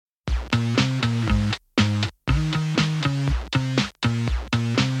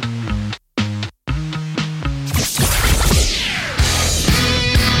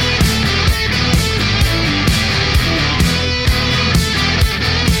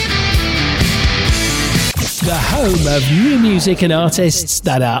home of new music and artists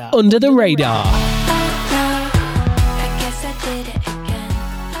that are under the radar.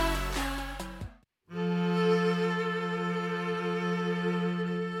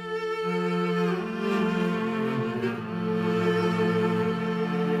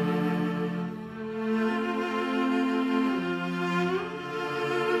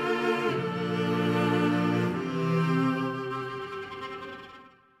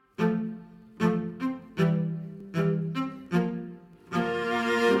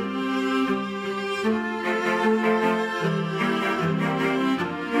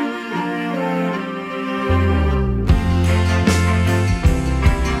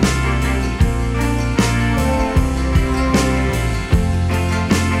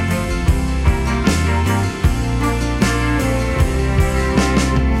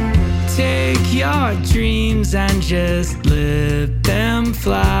 And just let them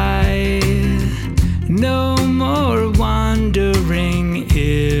fly. No more wondering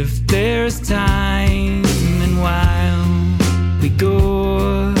if there's time. And while we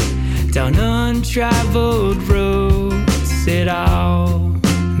go down untraveled roads, it all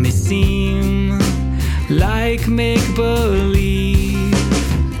may seem like make-believe.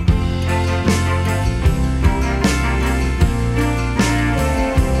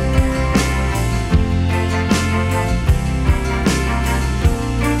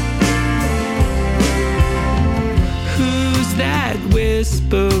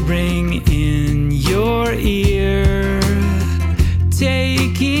 Whispering in your ear,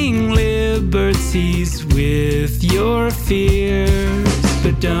 taking liberties with your fears.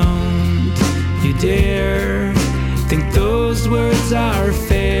 But don't you dare think those words are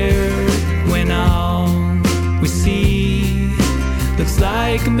fair, when all we see looks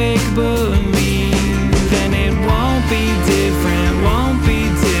like make-believe. And it won't be different, won't be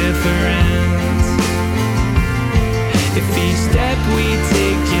different, if each step we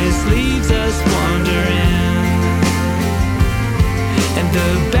take just leaves us wondering. And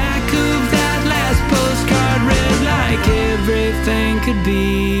the back of that last postcard read like everything could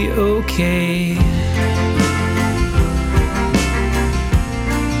be okay.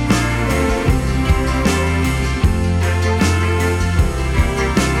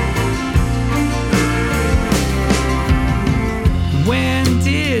 When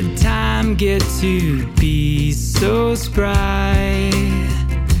did time get to be so spry?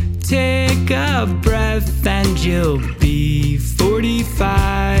 Take a breath and you'll be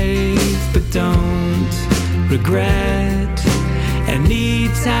 45. But don't regret any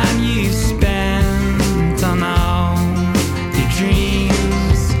time you spent on all your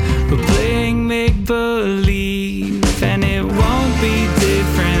dreams or playing make-believe. And it won't be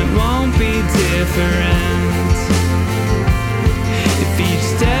different, won't be different, if each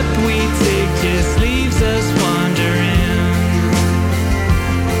step we take just leaves us wondering.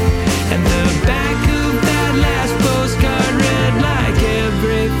 And the back of that last postcard read like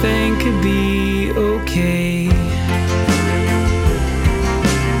everything could be okay.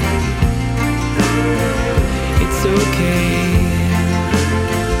 It's okay.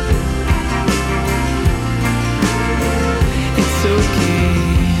 It's okay.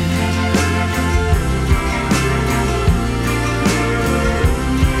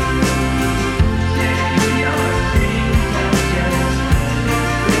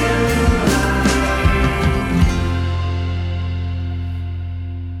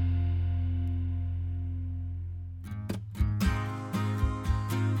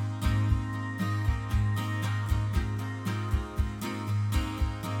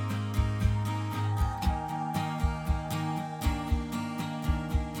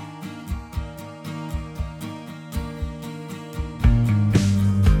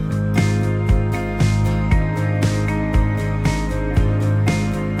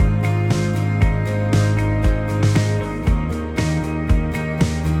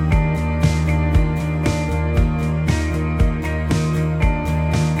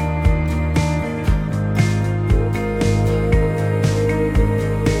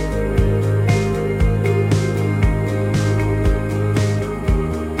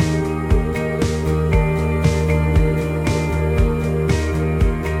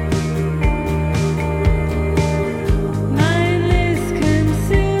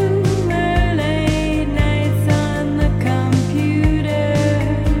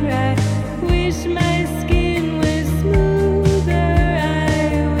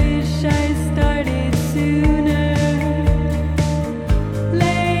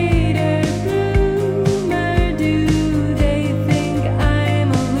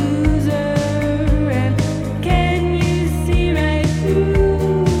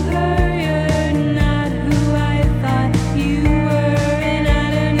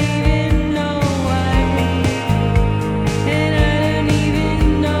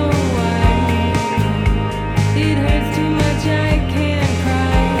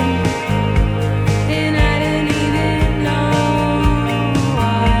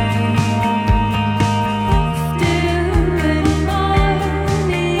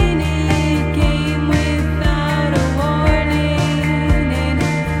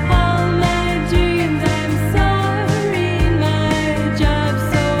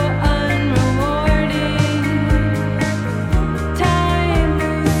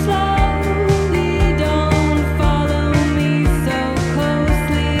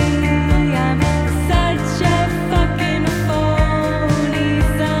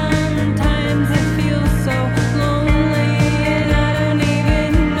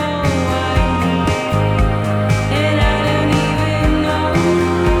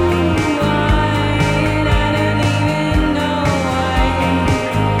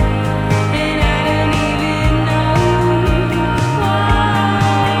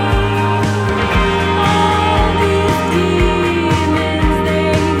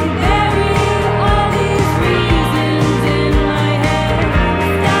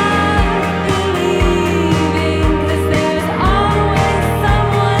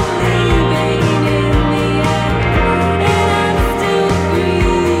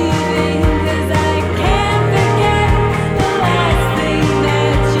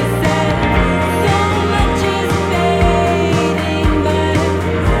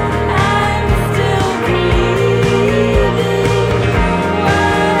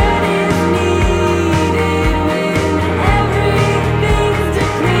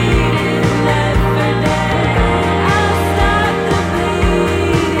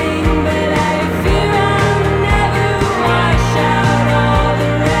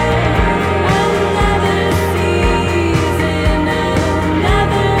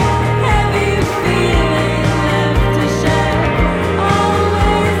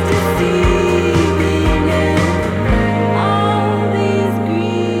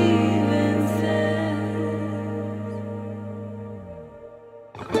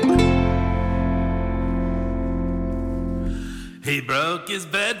 his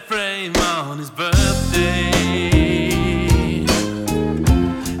bed frame on his birthday.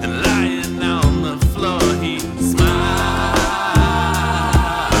 And lying on the floor he smiled,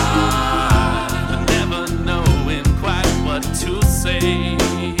 but never knowing quite what to say.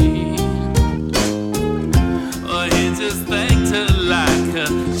 Or he just thanked her like a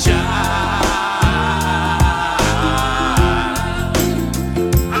child.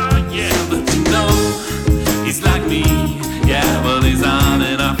 Oh yeah, but you know, he's like me. Yeah, well, he's on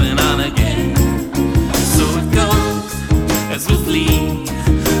and off and on again. So it goes as we flee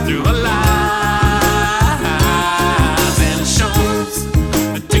through our lives, and it shows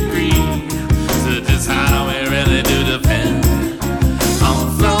the degree to just how we really do depend on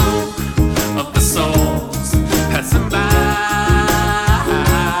the flow of the souls passing by.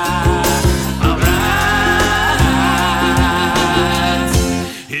 Alright,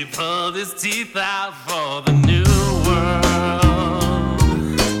 he pulled his teeth out for the new world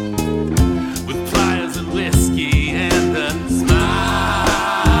with pliers and whiskey and a smile.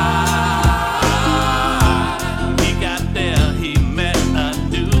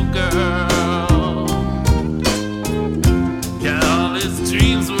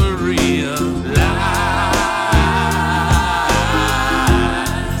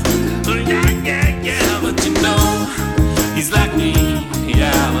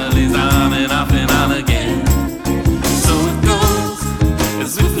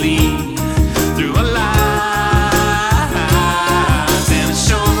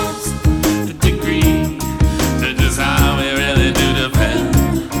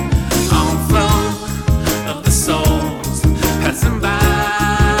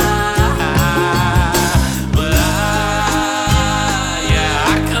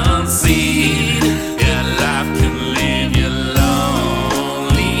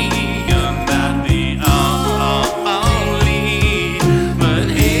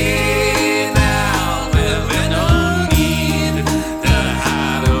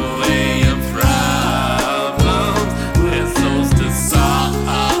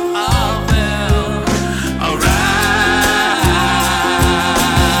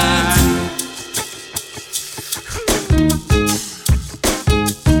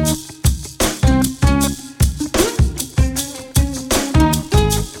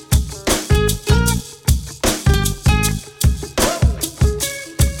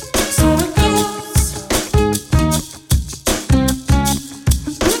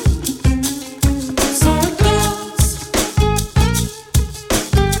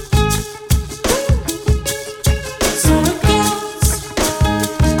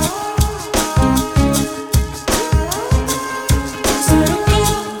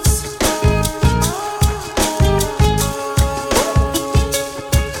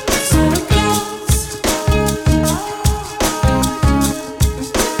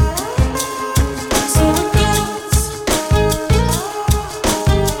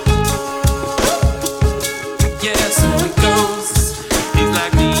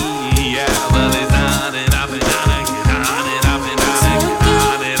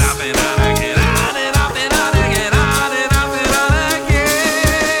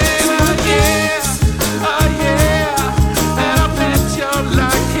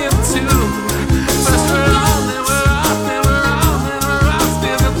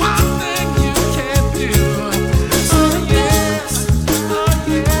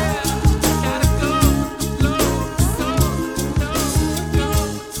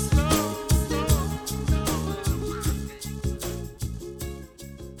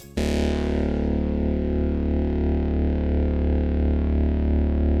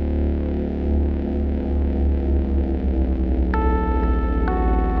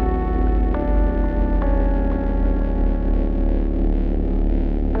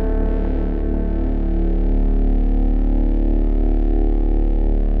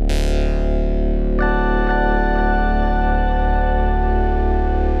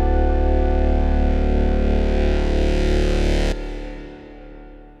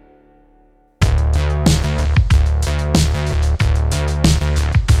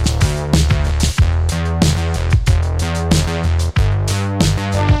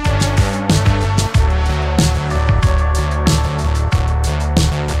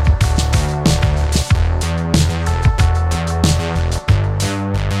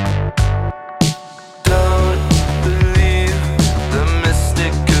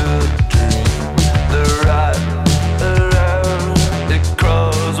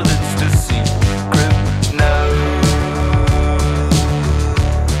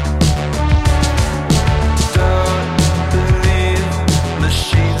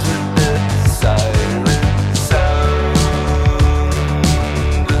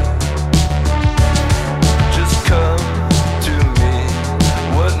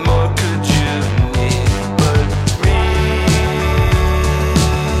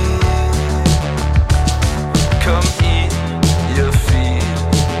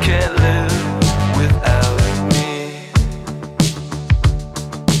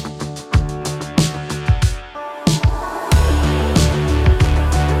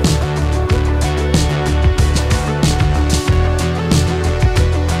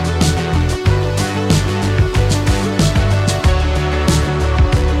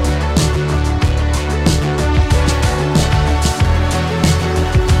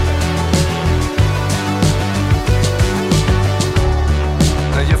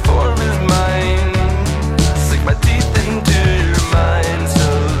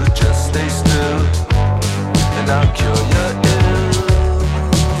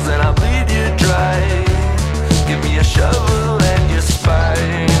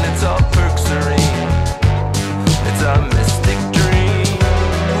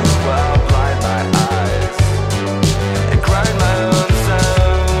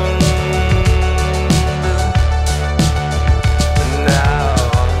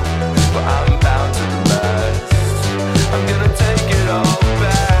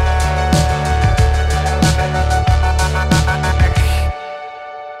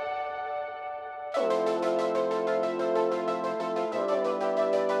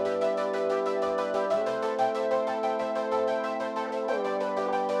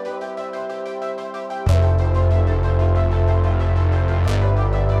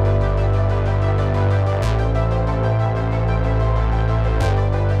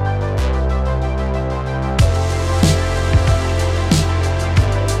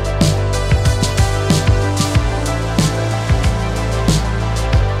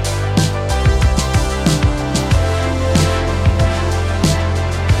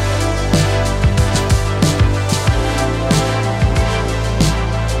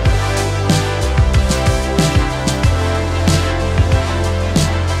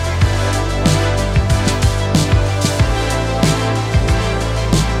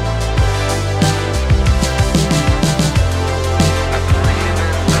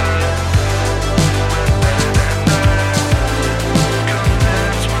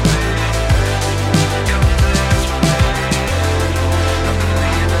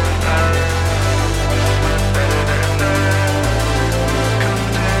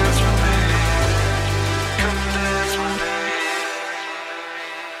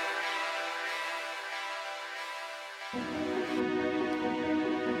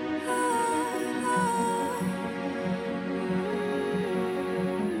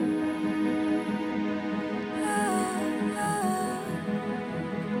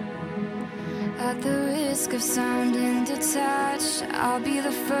 risk of sounding detached, I'll be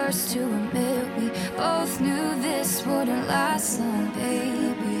the first to admit we both knew this wouldn't last long,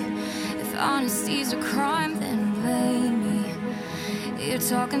 baby. If honesty's a crime, then blame me. You're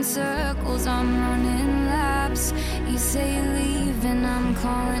talking circles, I'm running laps. You say you're leaving, I'm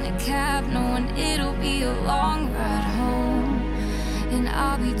calling a cab, knowing it'll be a long ride home, and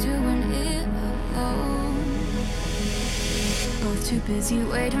I'll be doing it alone. Both too busy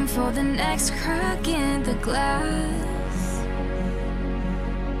waiting for the next crack in the glass.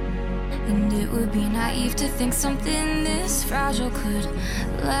 And it would be naive to think something this fragile could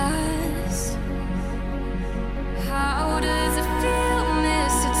last. How does it feel,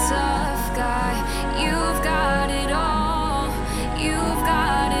 Mr. Tough Guy? You've got it all, you've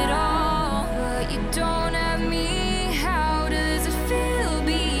got it all, but you don't have me. How does it feel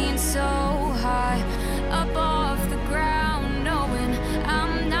being so high up off the ground, knowing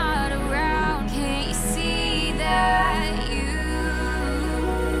I'm not around? Can't you see that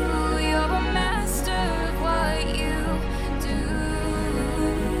you're a master of what you do?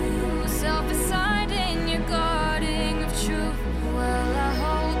 Self-assigned in your guarding of truth. Well, I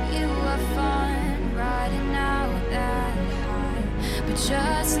hope you have fun riding out that high, but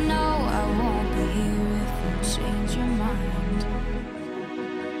just know I won't be here if you change your mind.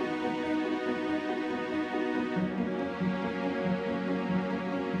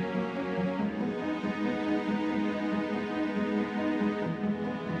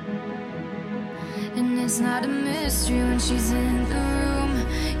 And it's not a mystery when she's in the room.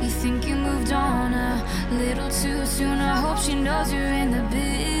 You think you moved on a little too soon. I hope she knows you're in the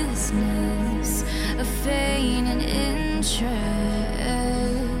business of feigning interest.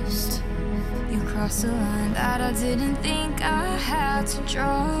 You crossed a line that I didn't think I had to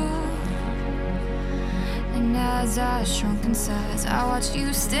draw. And as I shrunk in size, I watched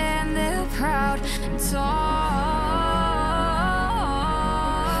you stand there proud and tall.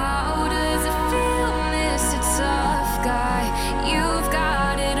 How does it feel, Mr. Tough Guy? You've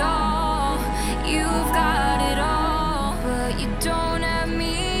got it all, you've got it all, but you don't have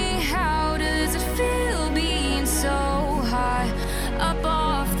me. How does it feel being so high up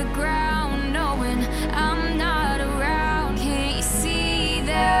off the ground, knowing I'm not around? Can't you see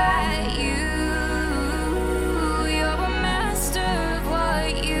that you're a master of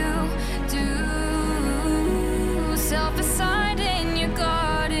what you do? Self-assigned in your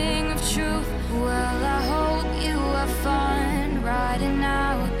guarding of truth. Well, I hope you have fun riding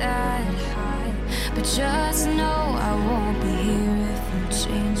out that high, but just know I won't be here if you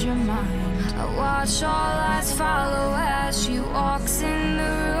change your mind. I watch all eyes follow as she walks in the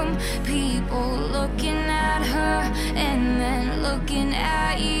room. People looking at her and then looking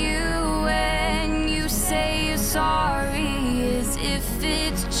at you. When you say you're sorry, as if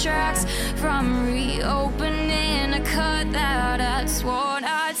it detracts from reopening a cut that I'd sworn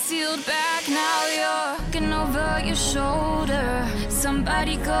I'd sealed back. Now you're looking over your shoulder.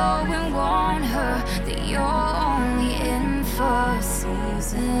 Somebody go and warn her that you're only in for a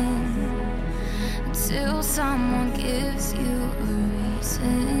season, until someone gives you a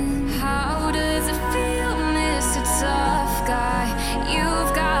reason. How does it feel, Mr. Tough Guy?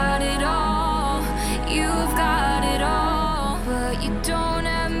 You've got it all, you've got it all, but you don't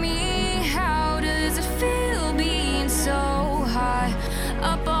have me. How does it feel being so high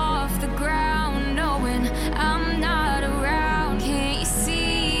up off the ground, knowing I'm not around? Can't you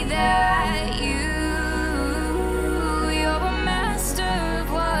see that you're a master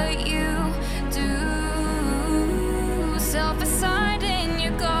of what you do? Self-assigned in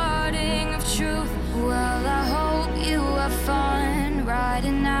your guarding of truth. Well, I hope you have fun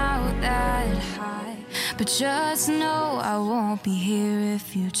riding out that high, but just know I won't be here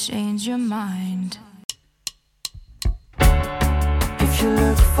if you change your mind. If you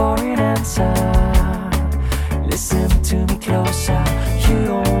look for an answer, listen to me closer. You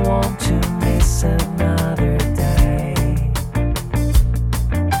don't want to miss another day.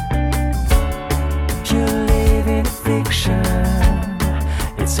 You live in fiction,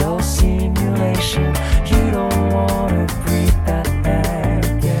 it's all simulation. You don't want to breathe that again.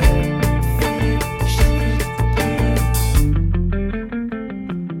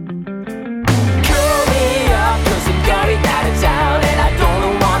 Call me up, 'cause I'm going out of town, and I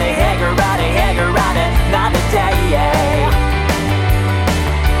don't wanna hang around another day.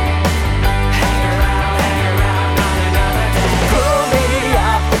 Hang around another day. Pull me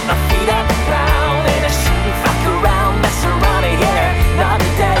up with my feet on the ground, and I shouldn't fuck around, mess around here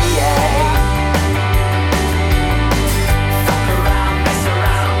another day. Fuck around, mess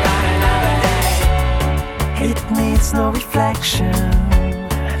around, not another day. It needs no reflection,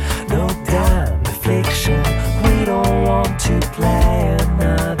 no damn affliction. don't want to play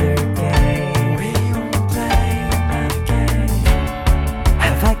another game. We won't play another game.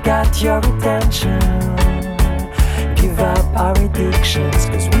 Have I got your attention? Give up our addictions,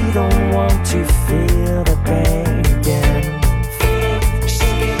 cause we don't want to feel the pain again.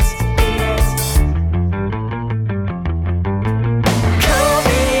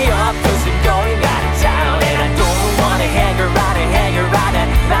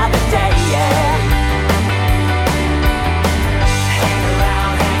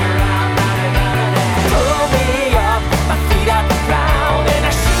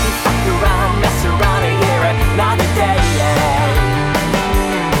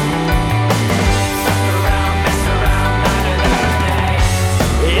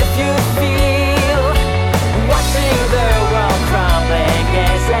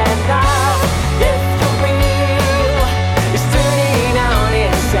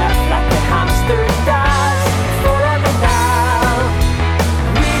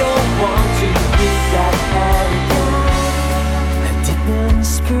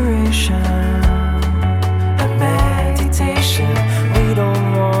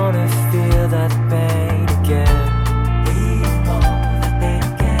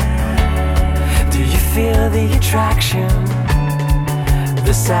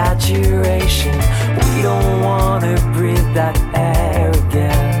 The saturation, we don't want to breathe that air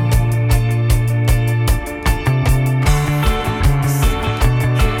again.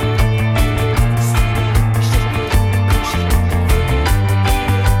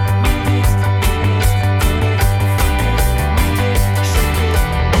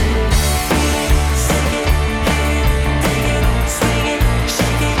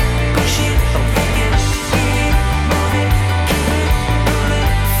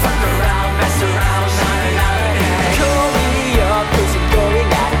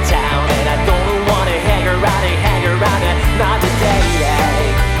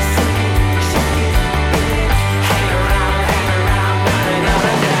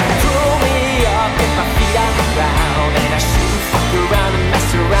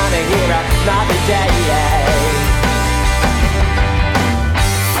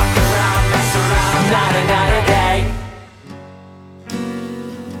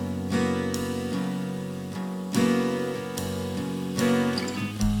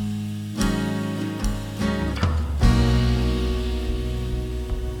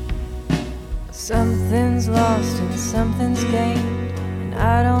 Something's lost and something's gained, and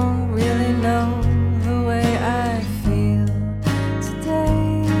I don't really know the way I feel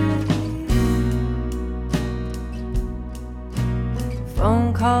today.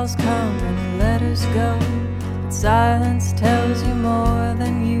 Phone calls come and letters go, but silence tells you more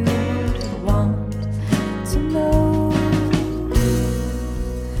than you would want to know.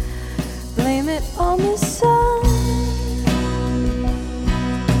 Blame it on the sun,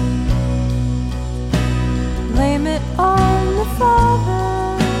 blame it on the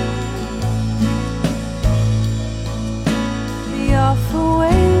Father, the awful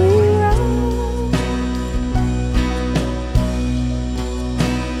way we run,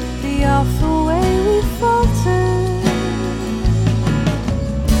 the awful way we falter.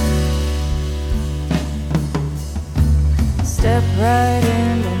 Step right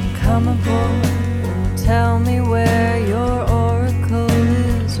in and come aboard, and tell me where your oracle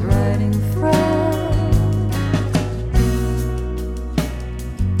is writing from.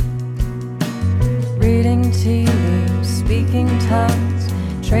 Reading tea leaves, speaking tongues,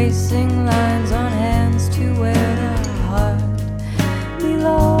 tracing lines on hands to where the heart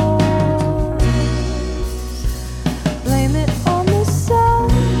belongs. Blame it on the sun,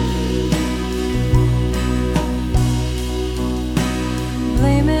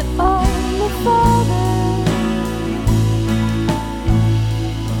 blame it on the Father,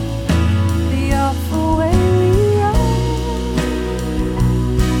 the awful way we run,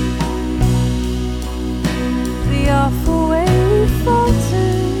 the awful way we falter.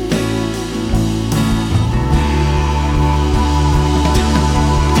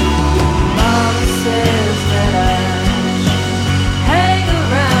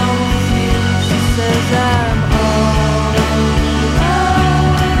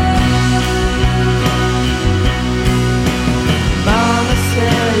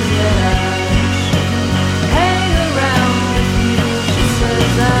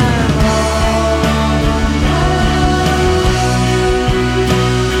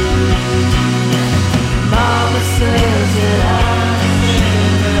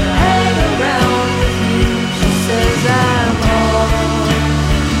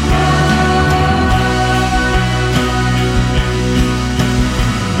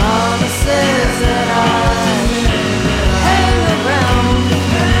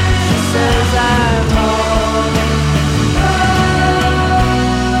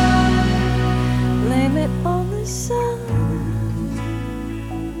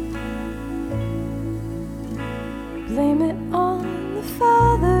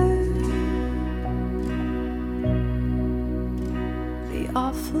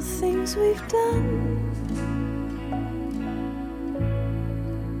 the things we've done,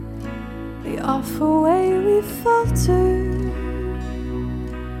 the awful way we've faltered.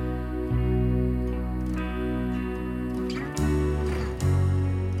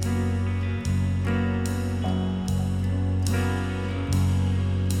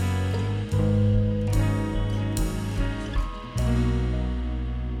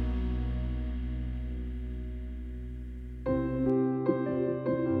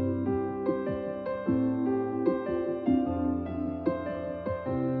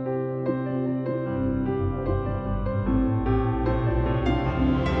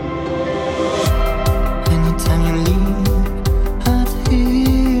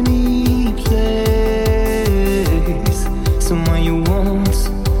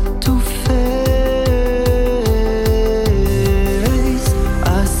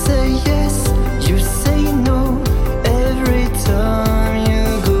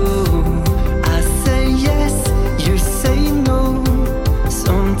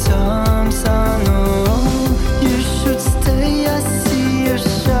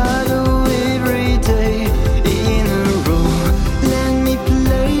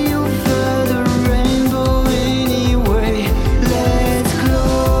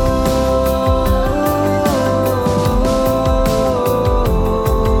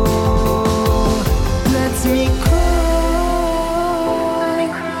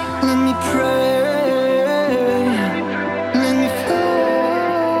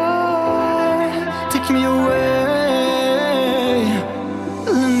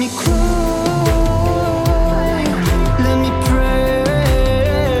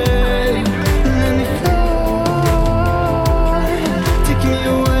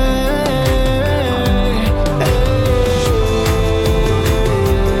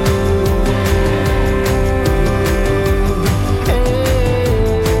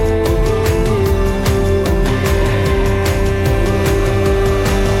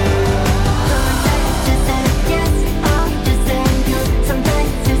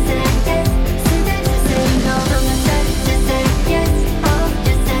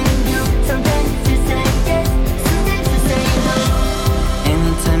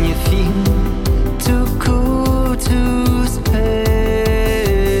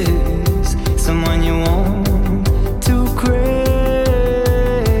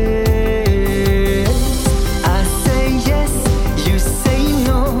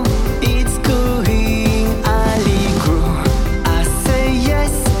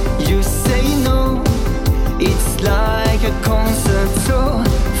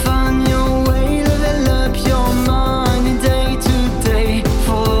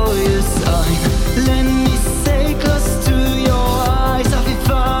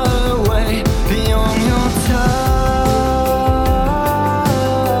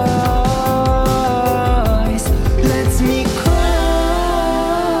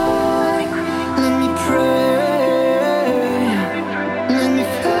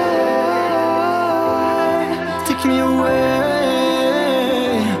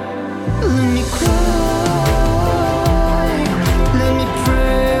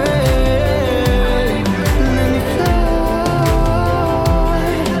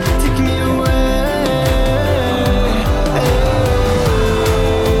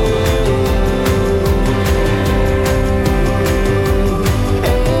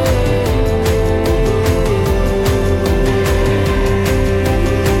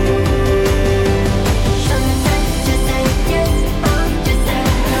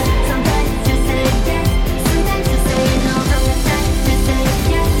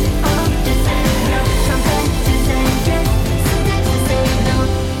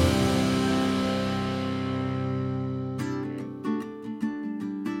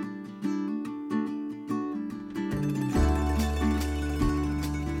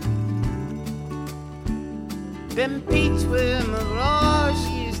 Them beats were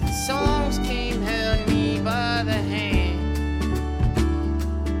mirages, the songs came, held me by the hand.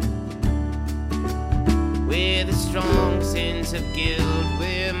 Where the strong sense of guilt,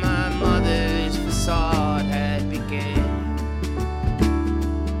 where my mother's facade had began.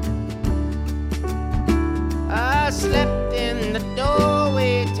 I slept in the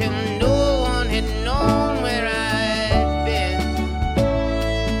doorway till no one had known where I'd been.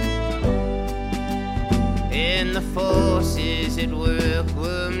 And the forces at work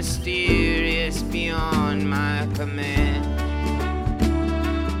were mysterious beyond my command.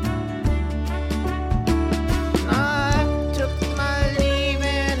 I took my leave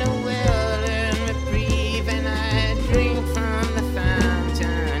in a well-earned reprieve, and I drink from the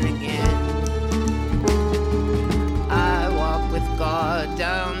fountain again. I walked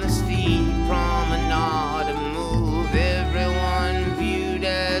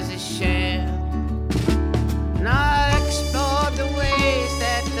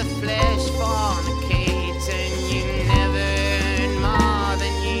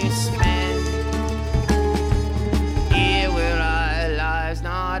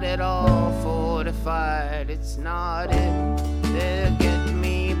it's not it. They'll get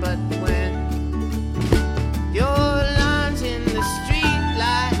me, but when your lines in the street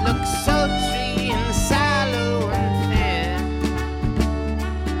light look sultry and sallow and thin,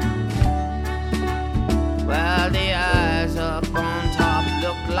 while the eyes up on top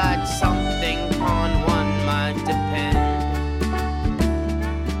look like something on one might depend.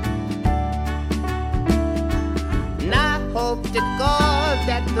 And I hope to God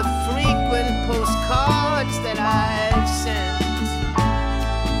that the frequent postcards that I've sent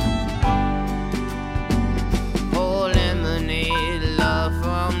all emanate love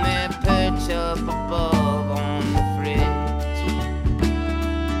from their perch up above on the fridge.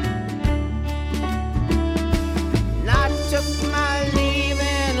 And I took my leave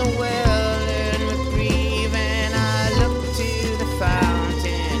in a well-earned reprieve, and I looked to the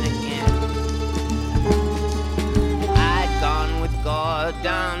fountain again. I'd gone with God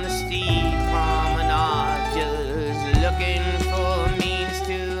down the steep promenade, just looking for a means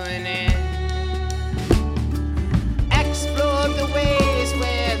to an end. Explored the ways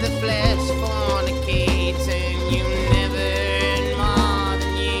where the flesh fornicates, and you never earn more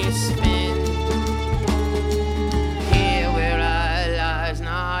than you spend. Here where I lie's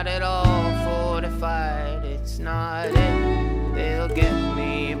not at all fortified, it's not it. They'll get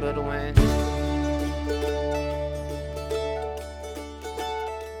me, but when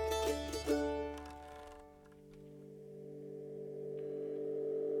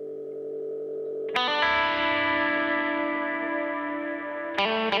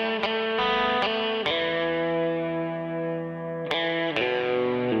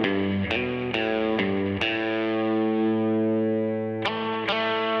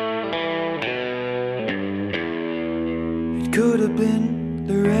it could have been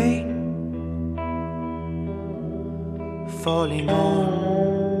the rain falling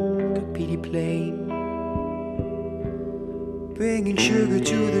on Kapiti Plain, bringing sugar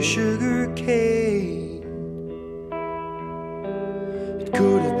to the sugar cane. It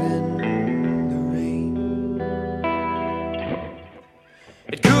could have been the rain.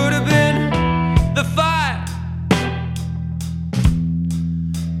 It could have been the fire,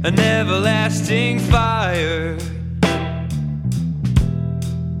 an everlasting fire.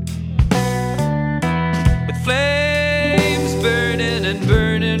 With flames burning and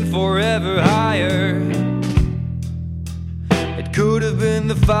burning forever higher. It could have been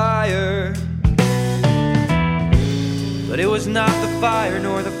the fire, but it was not the fire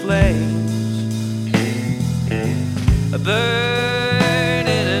nor the flames. A bird